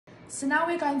So now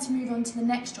we're going to move on to the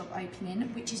next job opening,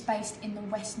 which is based in the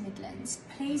West Midlands.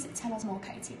 Please tell us more,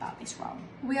 Katie, about this role.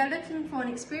 We are looking for an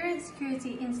experienced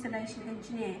security installation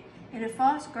engineer in a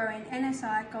fast-growing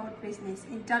NSI Gold business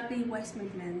in Dudley, West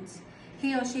Midlands.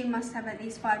 He or she must have at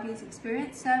least 5 years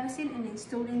experience servicing and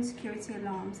installing security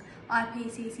alarms, IP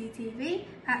CCTV,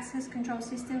 access control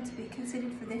system to be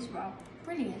considered for this role.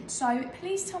 Brilliant. So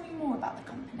please tell me more about the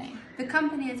company. The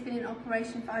company has been in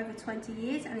operation for over 20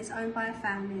 years and is owned by a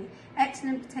family.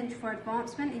 Excellent potential for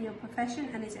advancement in your profession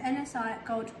and is NSI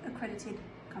Gold accredited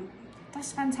company.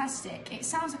 That's fantastic. It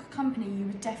sounds like a company you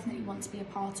would definitely want to be a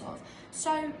part of.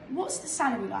 So what's the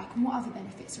salary like and what other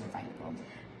benefits are available?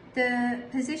 The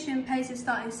position pays a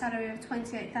starting salary of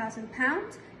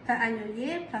 £28,000 per annual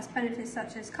year, plus benefits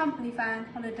such as company van,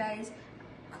 holidays,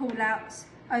 call-outs,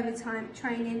 overtime,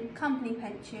 training, company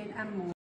pension and more.